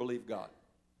for you to believe God.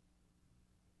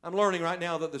 I'm learning right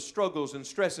now that the struggles and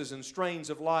stresses and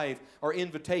strains of life are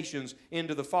invitations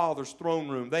into the Father's throne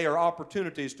room. They are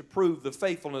opportunities to prove the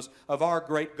faithfulness of our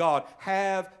great God.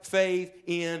 Have faith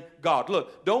in God.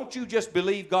 Look, don't you just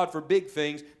believe God for big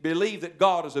things. Believe that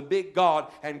God is a big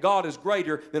God and God is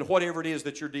greater than whatever it is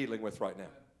that you're dealing with right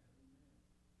now.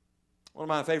 One of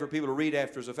my favorite people to read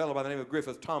after is a fellow by the name of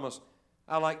Griffith Thomas.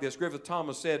 I like this. Griffith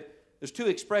Thomas said, there's two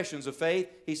expressions of faith.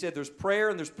 He said there's prayer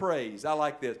and there's praise. I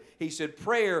like this. He said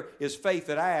prayer is faith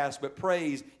that asks, but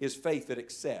praise is faith that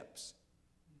accepts.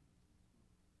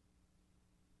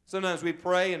 Sometimes we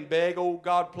pray and beg, oh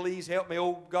God, please help me.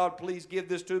 Oh God, please give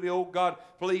this to me. Oh God,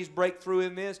 please break through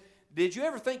in this. Did you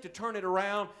ever think to turn it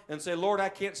around and say, Lord, I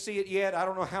can't see it yet. I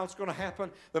don't know how it's going to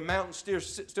happen. The mountain's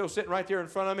still sitting right there in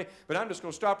front of me. But I'm just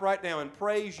going to stop right now and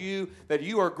praise you that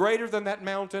you are greater than that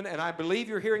mountain. And I believe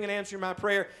you're hearing and answering my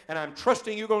prayer. And I'm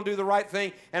trusting you're going to do the right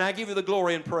thing. And I give you the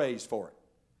glory and praise for it.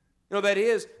 You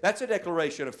know, that's a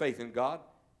declaration of faith in God.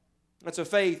 That's a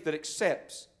faith that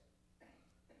accepts.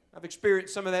 I've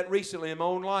experienced some of that recently in my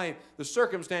own life. The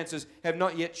circumstances have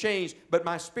not yet changed, but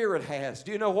my spirit has.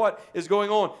 Do you know what is going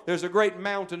on? There's a great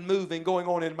mountain moving going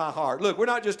on in my heart. Look, we're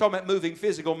not just talking about moving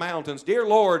physical mountains. Dear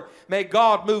Lord, may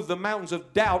God move the mountains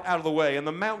of doubt out of the way, and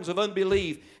the mountains of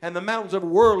unbelief, and the mountains of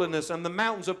worldliness, and the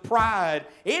mountains of pride.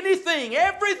 Anything,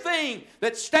 everything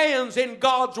that stands in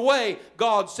God's way,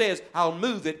 God says, I'll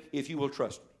move it if you will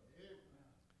trust me.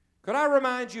 Could I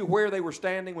remind you where they were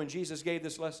standing when Jesus gave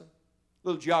this lesson?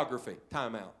 Little geography,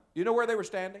 time out. You know where they were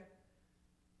standing?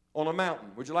 On a mountain.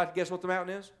 Would you like to guess what the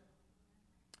mountain is?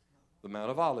 The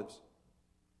Mount of Olives.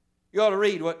 You ought to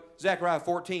read what Zechariah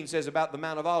 14 says about the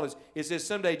Mount of Olives. It says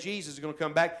someday Jesus is going to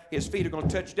come back. His feet are going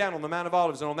to touch down on the Mount of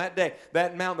Olives. And on that day,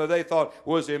 that mountain that they thought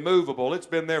was immovable, it's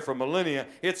been there for millennia.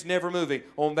 It's never moving.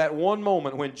 On that one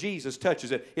moment when Jesus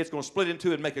touches it, it's going to split in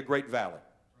two and make a great valley.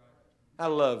 I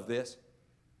love this.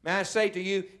 May I say to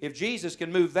you, if Jesus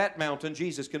can move that mountain,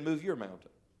 Jesus can move your mountain.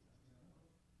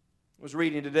 I was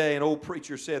reading today, an old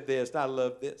preacher said this, and I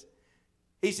love this.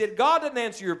 He said, God doesn't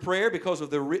answer your prayer because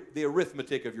of the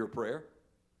arithmetic of your prayer.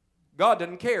 God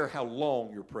doesn't care how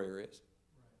long your prayer is.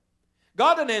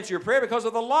 God doesn't answer your prayer because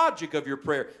of the logic of your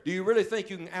prayer. Do you really think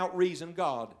you can out-reason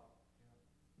God?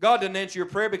 God doesn't answer your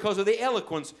prayer because of the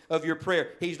eloquence of your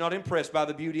prayer. He's not impressed by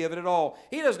the beauty of it at all.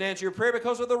 He doesn't answer your prayer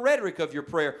because of the rhetoric of your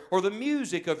prayer or the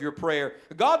music of your prayer.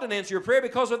 God doesn't answer your prayer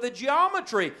because of the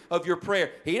geometry of your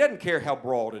prayer. He doesn't care how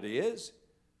broad it is.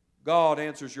 God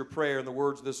answers your prayer, in the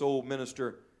words of this old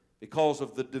minister, because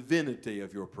of the divinity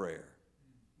of your prayer.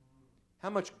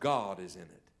 How much God is in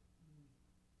it?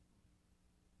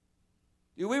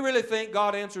 Do we really think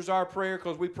God answers our prayer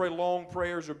because we pray long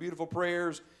prayers or beautiful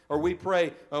prayers, or we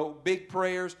pray big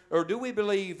prayers? Or do we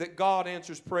believe that God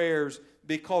answers prayers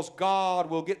because God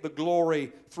will get the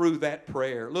glory through that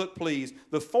prayer? Look, please,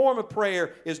 the form of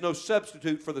prayer is no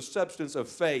substitute for the substance of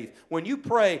faith. When you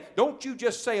pray, don't you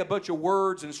just say a bunch of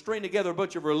words and string together a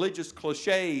bunch of religious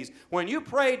cliches. When you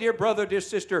pray, dear brother, dear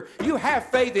sister, you have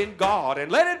faith in God, and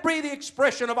let it be the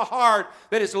expression of a heart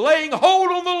that is laying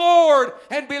hold on the Lord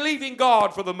and believing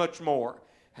God for the much more.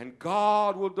 And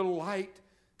God will delight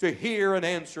to hear and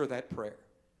answer that prayer.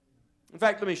 In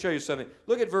fact, let me show you something.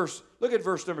 Look at verse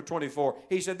number 24.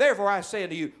 He said, therefore I say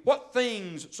unto you, what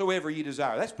things soever ye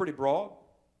desire. That's pretty broad.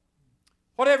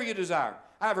 Whatever you desire.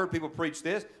 I've heard people preach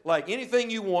this, like anything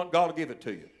you want, God will give it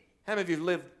to you. How many of you have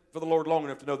lived for the Lord long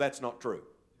enough to know that's not true?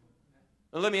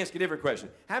 Now let me ask you a different question.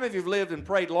 How many of you have lived and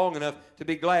prayed long enough to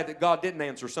be glad that God didn't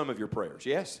answer some of your prayers?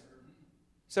 Yes?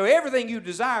 So everything you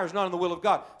desire is not in the will of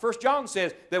God. 1 John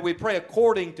says that we pray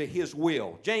according to His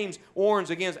will. James warns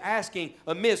against asking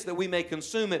amiss that we may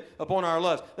consume it upon our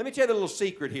lusts. Let me tell you the little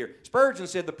secret here. Spurgeon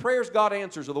said the prayers God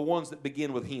answers are the ones that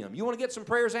begin with Him. You want to get some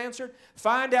prayers answered?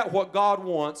 Find out what God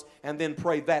wants and then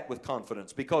pray that with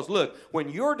confidence. Because look, when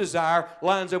your desire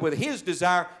lines up with His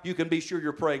desire, you can be sure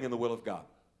you're praying in the will of God.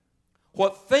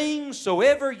 What things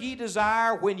soever ye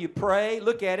desire when you pray,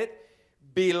 look at it,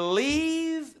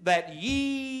 believe that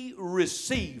ye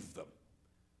receive them.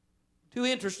 Two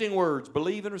interesting words,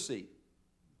 believe and receive.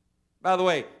 By the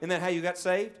way, isn't that how you got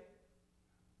saved?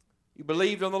 You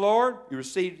believed on the Lord, you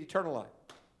received eternal life.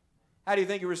 How do you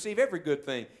think you receive every good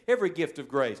thing, every gift of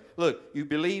grace? Look, you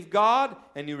believe God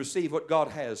and you receive what God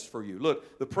has for you.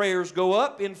 Look, the prayers go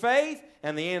up in faith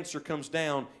and the answer comes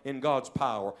down in God's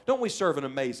power. Don't we serve an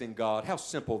amazing God? How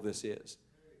simple this is.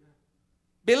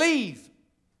 Believe.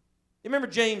 You remember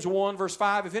James 1, verse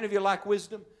 5? If any of you lack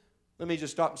wisdom, let me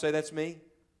just stop and say, that's me.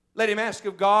 Let him ask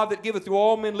of God that giveth to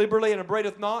all men liberally and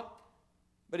upbraideth not.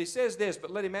 But he says this, but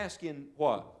let him ask in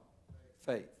what?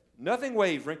 Faith. Nothing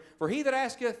wavering. For he that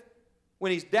asketh,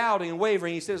 when he's doubting and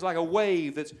wavering, he says like a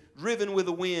wave that's driven with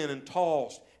the wind and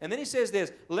tossed. And then he says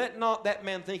this, let not that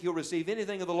man think he'll receive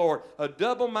anything of the Lord. A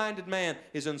double-minded man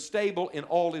is unstable in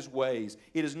all his ways.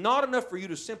 It is not enough for you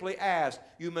to simply ask.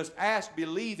 You must ask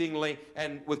believingly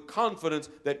and with confidence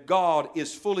that God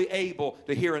is fully able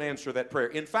to hear and answer that prayer.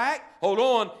 In fact, hold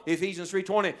on, Ephesians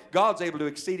 3:20, God's able to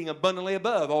exceeding abundantly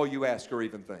above all you ask or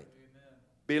even think. Amen.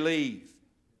 Believe.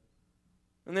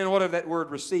 And then what of that word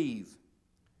receive?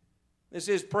 This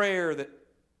is prayer that,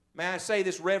 may I say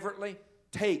this reverently,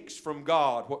 takes from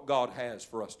God what God has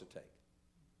for us to take.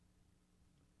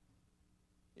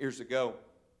 Years ago,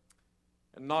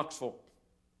 in Knoxville,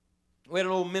 we had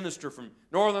an old minister from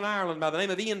Northern Ireland by the name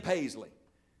of Ian Paisley.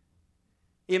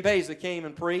 Ian Paisley came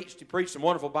and preached. He preached some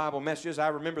wonderful Bible messages. I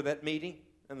remember that meeting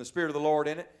and the Spirit of the Lord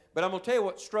in it. But I'm going to tell you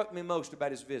what struck me most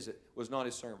about his visit was not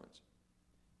his sermons.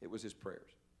 It was his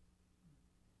prayers.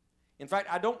 In fact,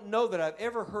 I don't know that I've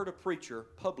ever heard a preacher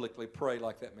publicly pray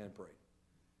like that man prayed.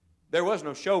 There was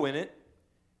no show in it.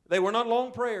 They were not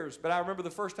long prayers, but I remember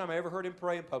the first time I ever heard him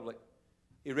pray in public.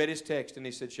 He read his text and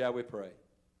he said, shall we pray?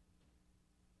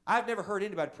 I've never heard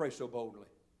anybody pray so boldly.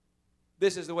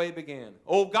 This is the way it began.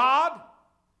 Oh God,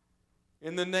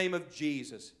 in the name of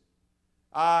Jesus,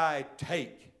 I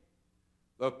take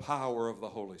the power of the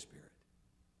Holy Spirit.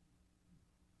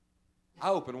 I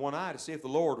opened one eye to see if the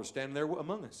Lord was standing there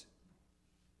among us.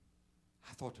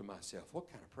 I thought to myself, what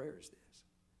kind of prayer is this?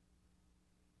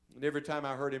 And every time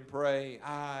I heard him pray,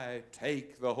 I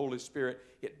take the Holy Spirit,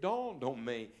 it dawned on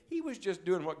me, he was just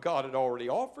doing what God had already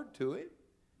offered to him.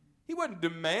 He wasn't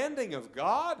demanding of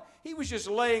God. He was just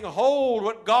laying hold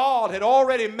what God had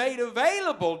already made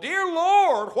available. Dear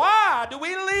Lord, why do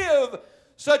we live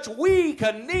such weak,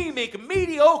 anemic,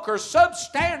 mediocre,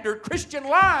 substandard Christian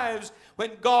lives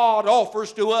when God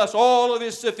offers to us all of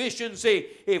His sufficiency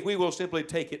if we will simply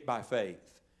take it by faith?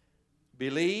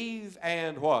 Believe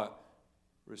and what?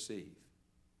 Receive.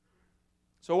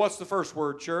 So what's the first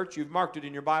word, church? You've marked it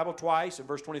in your Bible twice in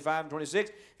verse 25 and 26.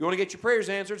 If you want to get your prayers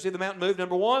answered, see the mountain move.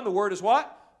 Number one, the word is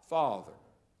what? Father.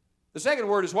 The second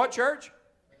word is what, church?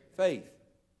 Faith.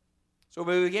 So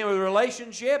we begin with a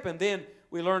relationship, and then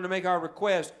we learn to make our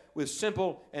request with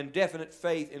simple and definite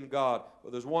faith in God.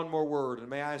 But there's one more word, and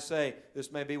may I say,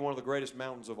 this may be one of the greatest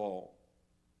mountains of all.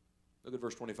 Look at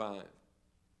verse 25.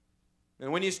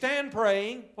 And when you stand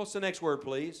praying, what's the next word,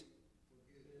 please?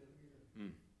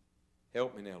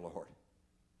 Help me now, Lord.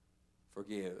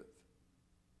 Forgive.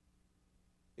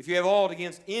 If you have aught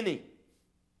against any,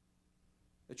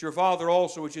 that your Father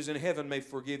also which is in heaven may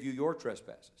forgive you your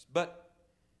trespasses. But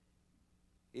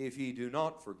if ye do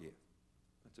not forgive,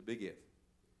 that's a big if.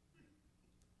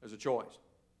 There's a choice.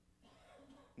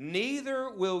 Neither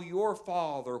will your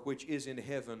Father which is in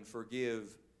heaven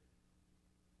forgive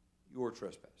your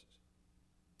trespasses.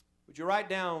 Would you write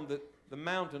down that the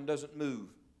mountain doesn't move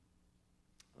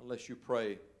unless you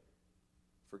pray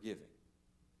forgiving?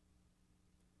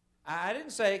 I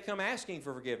didn't say come asking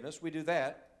for forgiveness. We do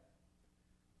that.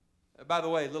 By the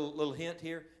way, little hint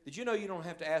here. Did you know you don't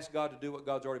have to ask God to do what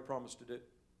God's already promised to do?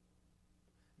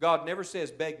 God never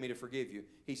says, beg me to forgive you.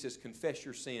 He says, confess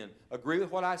your sin. Agree with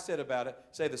what I said about it.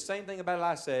 Say the same thing about it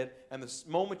I said. And the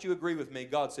moment you agree with me,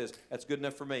 God says, that's good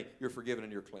enough for me. You're forgiven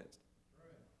and you're cleansed.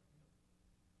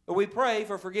 But we pray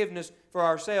for forgiveness for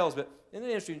ourselves. But isn't it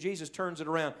interesting? Jesus turns it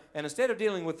around. And instead of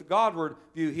dealing with the Godward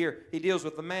view here, he deals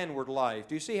with the manward life.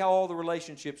 Do you see how all the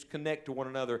relationships connect to one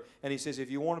another? And he says, if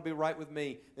you want to be right with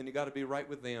me, then you got to be right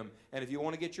with them. And if you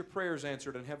want to get your prayers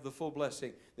answered and have the full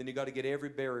blessing, then you got to get every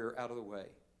barrier out of the way.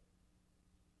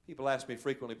 People ask me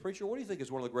frequently, Preacher, what do you think is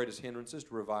one of the greatest hindrances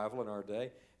to revival in our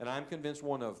day? And I'm convinced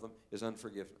one of them is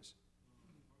unforgiveness.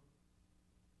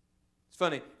 It's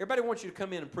funny. Everybody wants you to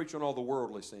come in and preach on all the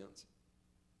worldly sins.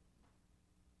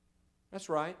 That's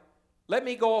right. Let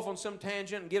me go off on some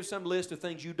tangent and give some list of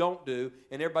things you don't do,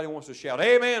 and everybody wants to shout,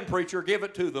 Amen, preacher, give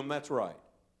it to them. That's right.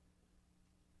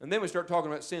 And then we start talking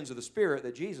about sins of the Spirit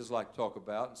that Jesus liked to talk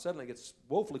about, and suddenly it gets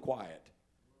woefully quiet.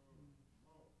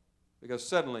 Because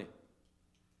suddenly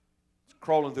it's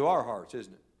crawling through our hearts,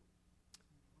 isn't it?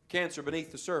 Cancer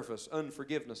beneath the surface,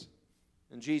 unforgiveness.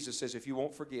 And Jesus says, if you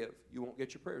won't forgive, you won't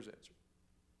get your prayers answered.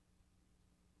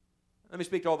 Let me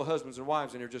speak to all the husbands and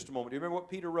wives in here just a moment. Do you remember what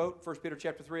Peter wrote? 1 Peter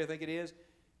chapter 3, I think it is.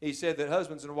 He said that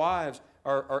husbands and wives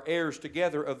are heirs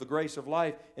together of the grace of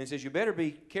life. And he says you better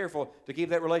be careful to keep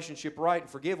that relationship right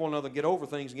and forgive one another and get over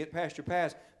things and get past your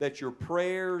past, that your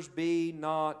prayers be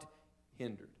not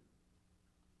hindered.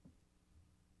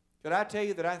 Could I tell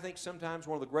you that I think sometimes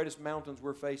one of the greatest mountains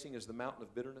we're facing is the mountain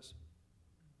of bitterness?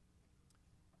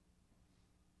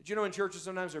 Did you know in churches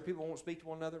sometimes there are people who won't speak to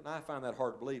one another? And I find that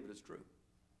hard to believe, but it's true.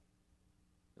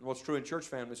 And what's true in church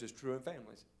families is true in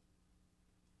families.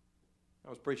 I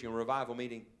was preaching a revival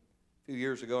meeting a few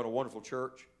years ago at a wonderful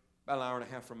church, about an hour and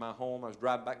a half from my home. I was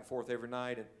driving back and forth every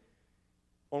night. And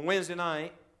on Wednesday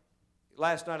night,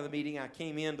 last night of the meeting, I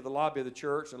came into the lobby of the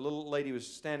church, and a little lady was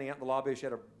standing out in the lobby. She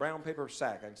had a brown paper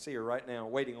sack. I can see her right now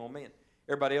waiting on me. And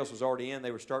everybody else was already in.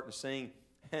 They were starting to sing.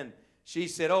 And she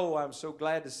said, oh, I'm so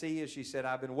glad to see you. She said,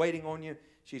 I've been waiting on you.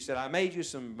 She said, I made you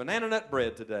some banana nut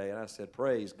bread today. And I said,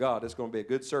 praise God, it's going to be a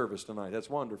good service tonight. That's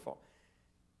wonderful.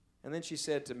 And then she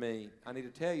said to me, I need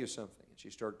to tell you something. And she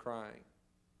started crying.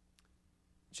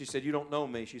 She said, you don't know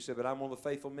me. She said, but I'm one of the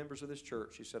faithful members of this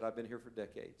church. She said, I've been here for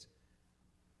decades.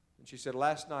 And she said,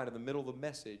 last night in the middle of the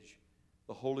message,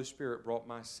 the Holy Spirit brought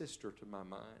my sister to my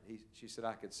mind. She said,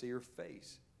 I could see her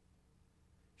face.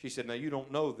 She said, now you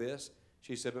don't know this.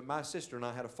 She said, but my sister and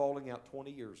I had a falling out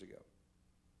 20 years ago.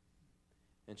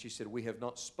 And she said, we have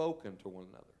not spoken to one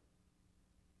another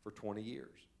for 20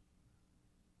 years.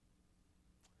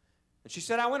 And she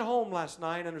said, I went home last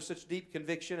night under such deep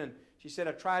conviction. And she said,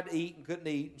 I tried to eat and couldn't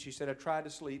eat. And she said, I tried to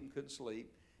sleep and couldn't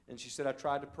sleep. And she said, I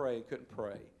tried to pray and couldn't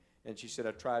pray. And she said,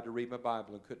 I tried to read my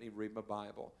Bible and couldn't even read my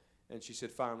Bible. And she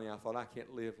said, finally, I thought, I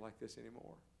can't live like this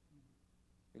anymore.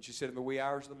 And she said, in the wee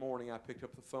hours of the morning, I picked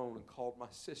up the phone and called my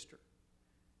sister.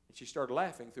 And she started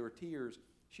laughing through her tears.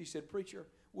 She said, preacher,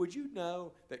 would you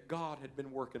know that God had been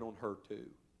working on her too?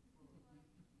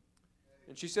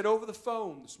 And she said, over the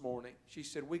phone this morning, she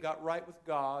said, we got right with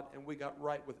God and we got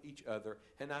right with each other.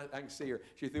 And I can see her.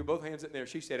 She threw both hands in there.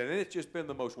 She said, and it's just been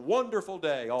the most wonderful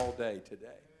day all day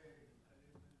today.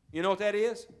 You know what that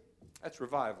is? That's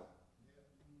revival.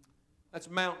 That's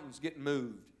mountains getting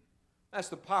moved. That's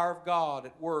the power of God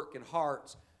at work in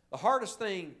hearts. The hardest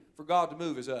thing for God to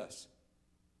move is us.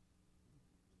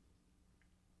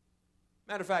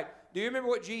 Matter of fact, do you remember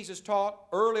what Jesus taught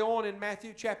early on in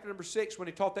Matthew chapter number 6 when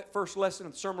he taught that first lesson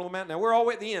of the Sermon on the Mount? Now, we're all the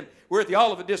way at the end. We're at the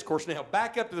Olivet Discourse now.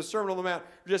 Back up to the Sermon on the Mount.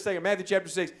 We're just thinking Matthew chapter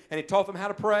 6. And he taught them how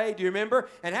to pray. Do you remember?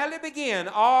 And how did it begin?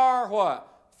 Our what?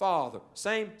 Father.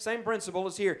 Same principle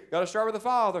as here. Got to start with the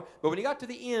Father. But when he got to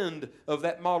the end of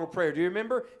that model prayer, do you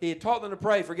remember? He had taught them to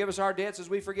pray, forgive us our debts as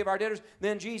we forgive our debtors.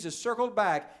 Then Jesus circled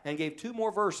back and gave 2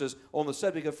 more verses on the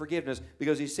subject of forgiveness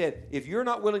because he said, if you're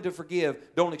not willing to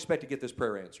forgive, don't expect to get this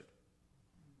prayer answered.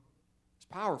 It's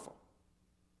powerful.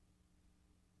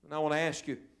 And I want to ask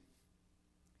you,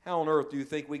 how on earth do you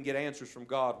think we can get answers from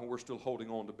God when we're still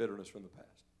holding on to bitterness from the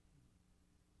past?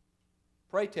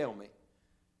 Pray tell me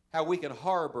how we can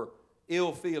harbor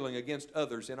ill feeling against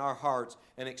others in our hearts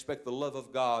and expect the love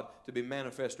of God to be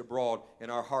manifest abroad in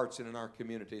our hearts and in our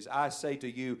communities. I say to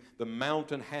you, the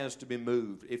mountain has to be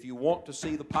moved. If you want to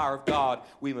see the power of God,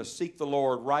 we must seek the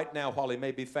Lord right now while he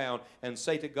may be found and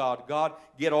say to God, God,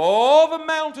 get all the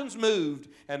mountains moved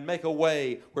and make a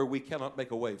way where we cannot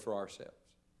make a way for ourselves.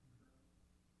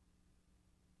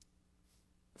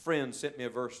 A friend sent me a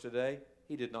verse today.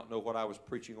 He did not know what I was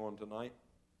preaching on tonight.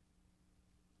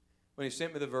 When he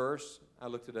sent me the verse, I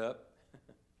looked it up.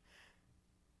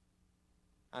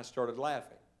 I started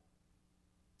laughing.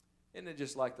 Isn't it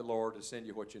just like the Lord to send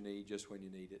you what you need just when you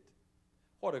need it?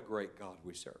 What a great God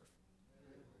we serve.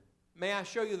 May I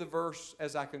show you the verse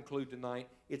as I conclude tonight?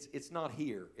 It's not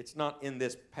here. It's not in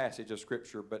this passage of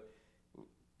Scripture, but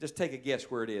Just take a guess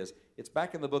where it is. It's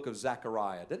back in the book of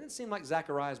Zechariah. Doesn't it seem like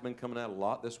Zechariah's been coming out a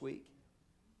lot this week?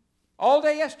 All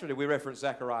day yesterday we referenced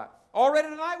Zechariah. Already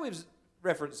tonight we've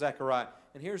referenced Zechariah.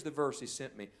 And here's the verse he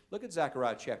sent me. Look at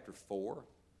Zechariah chapter 4.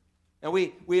 And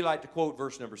we like to quote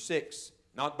verse number 6.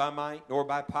 Not by might, nor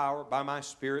by power, by my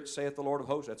Spirit, saith the Lord of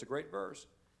hosts. That's a great verse.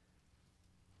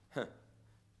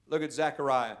 Look at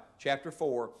Zechariah chapter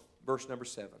 4, verse number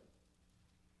 7.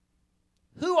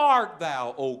 Who art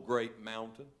thou, O great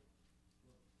mountain?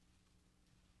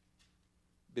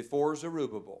 Before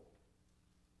Zerubbabel,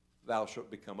 thou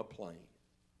shalt become a plain.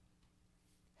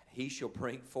 And he shall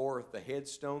bring forth the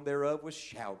headstone thereof with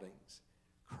shoutings,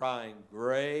 crying,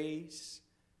 Grace,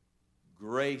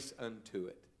 grace unto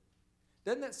it.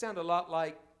 Doesn't that sound a lot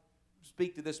like,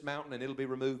 speak to this mountain and it'll be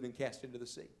removed and cast into the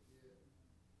sea?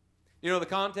 You know, the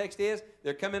context is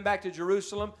they're coming back to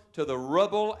Jerusalem, to the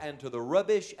rubble and to the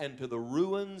rubbish and to the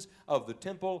ruins of the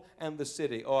temple and the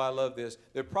city. Oh, I love this.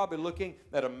 They're probably looking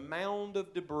at a mound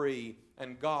of debris,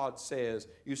 and God says,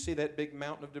 you see that big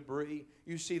mountain of debris?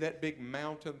 You see that big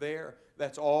mountain there?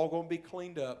 That's all going to be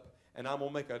cleaned up, and I'm going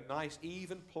to make a nice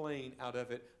even plain out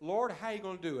of it. Lord, how are you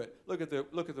going to do it? Look at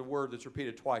the word that's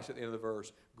repeated twice at the end of the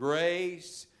verse.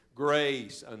 Grace,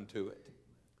 grace unto it.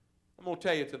 I'm going to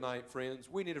tell you tonight, friends,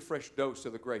 we need a fresh dose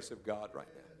of the grace of God right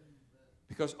now.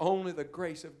 Because only the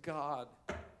grace of God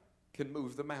can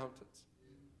move the mountains.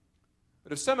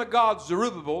 But if some of God's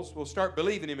Zerubbabels will start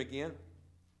believing Him again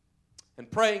and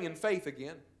praying in faith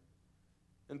again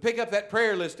and pick up that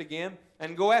prayer list again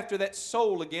and go after that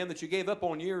soul again that you gave up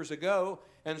on years ago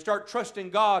and start trusting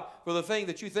God for the thing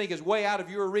that you think is way out of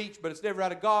your reach, but it's never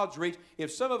out of God's reach,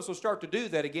 if some of us will start to do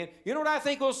that again, you know what I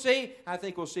think we'll see? I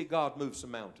think we'll see God move some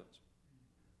mountains.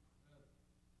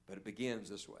 But it begins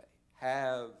this way.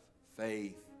 Have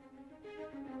faith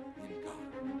in God.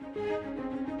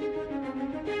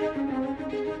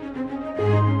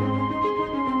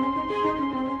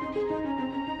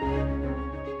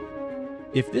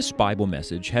 If this Bible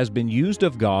message has been used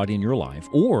of God in your life,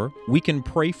 or we can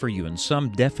pray for you in some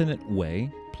definite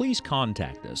way, please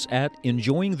contact us at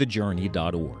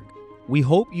enjoyingthejourney.org. We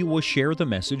hope you will share the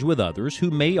message with others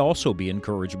who may also be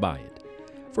encouraged by it.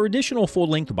 For additional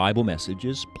full-length Bible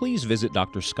messages, please visit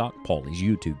Dr. Scott Pauley's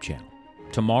YouTube channel.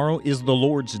 Tomorrow is the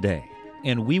Lord's Day,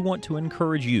 and we want to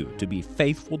encourage you to be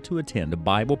faithful to attend a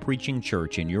Bible-preaching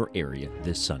church in your area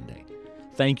this Sunday.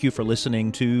 Thank you for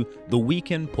listening to The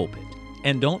Weekend Pulpit,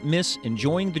 and don't miss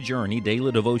Enjoying the Journey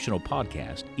Daily Devotional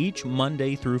Podcast each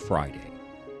Monday through Friday.